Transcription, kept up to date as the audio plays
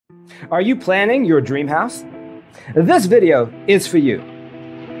Are you planning your dream house? This video is for you.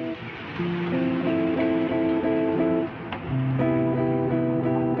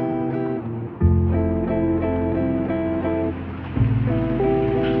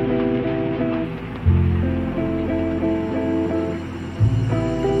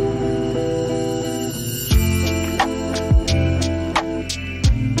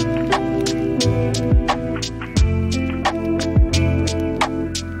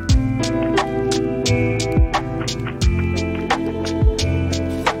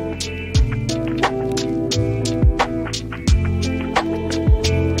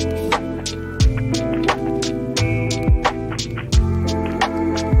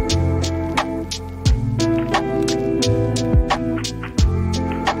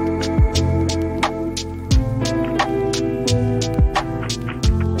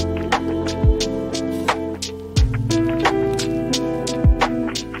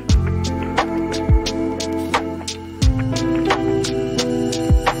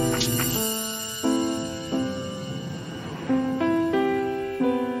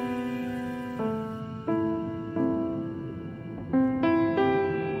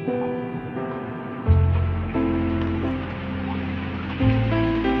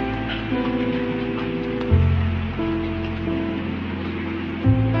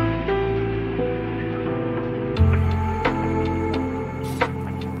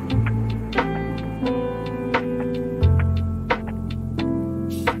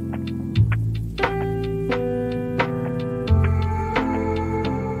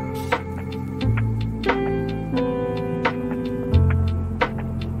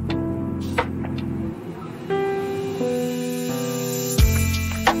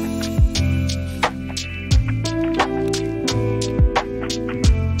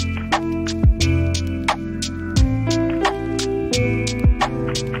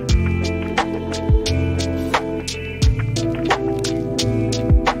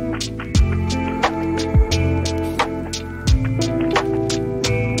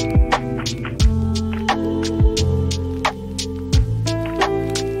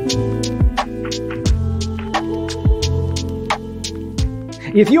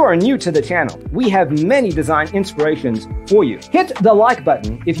 If you are new to the channel, we have many design inspirations for you. Hit the like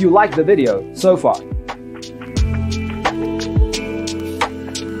button if you like the video so far.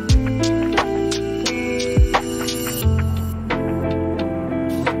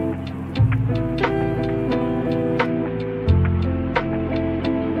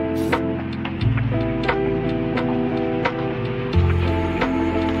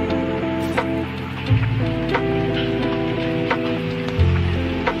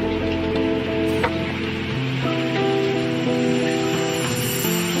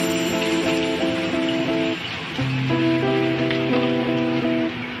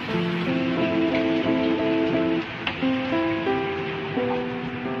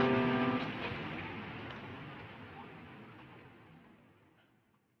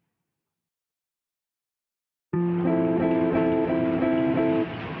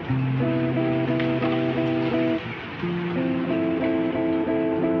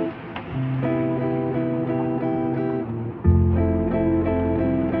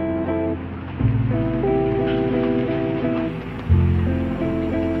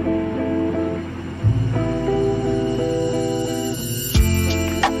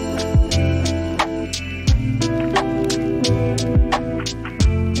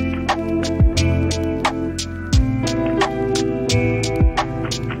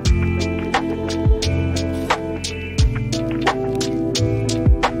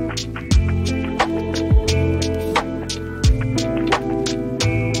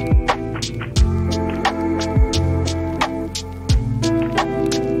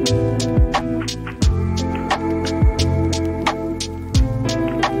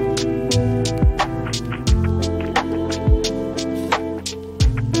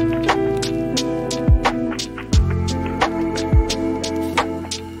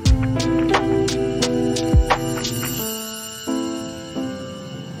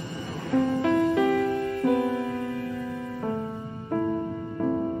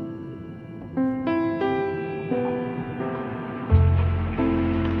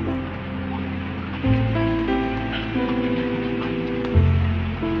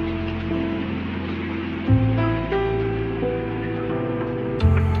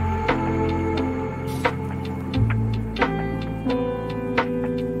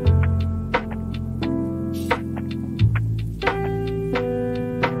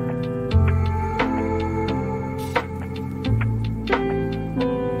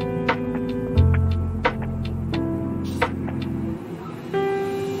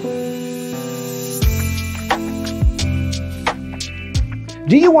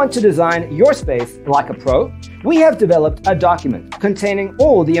 Do you want to design your space like a pro? We have developed a document containing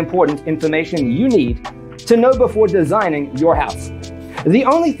all the important information you need to know before designing your house. The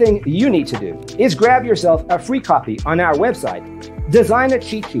only thing you need to do is grab yourself a free copy on our website,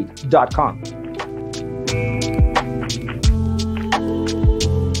 designercheatsheet.com.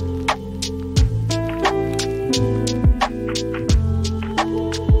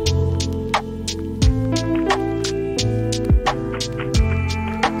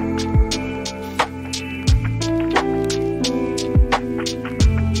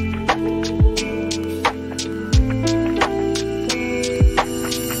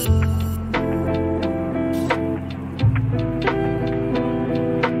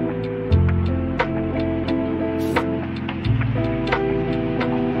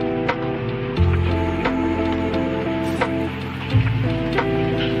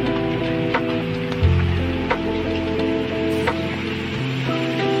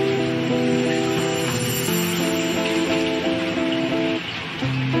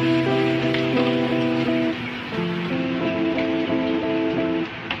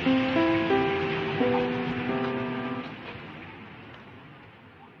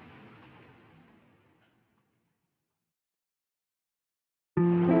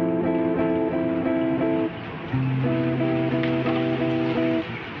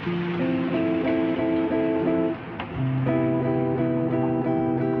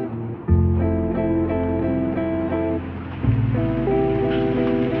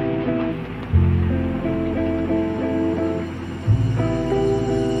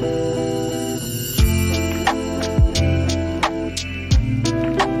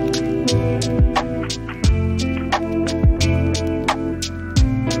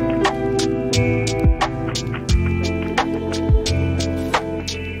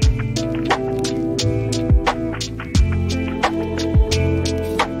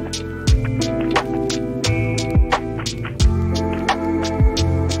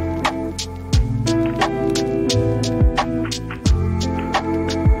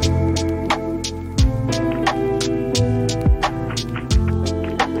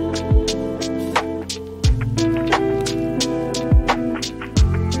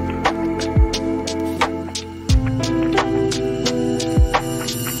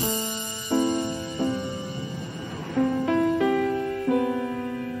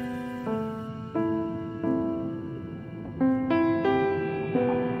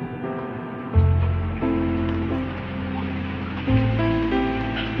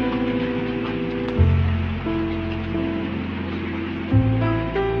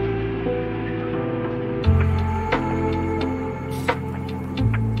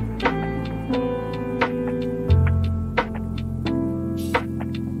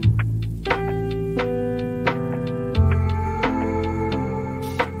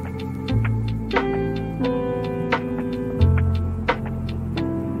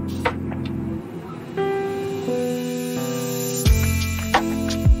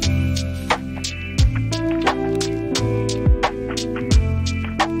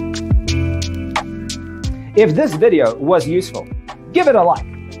 If this video was useful, give it a like.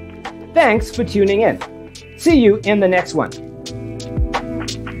 Thanks for tuning in. See you in the next one.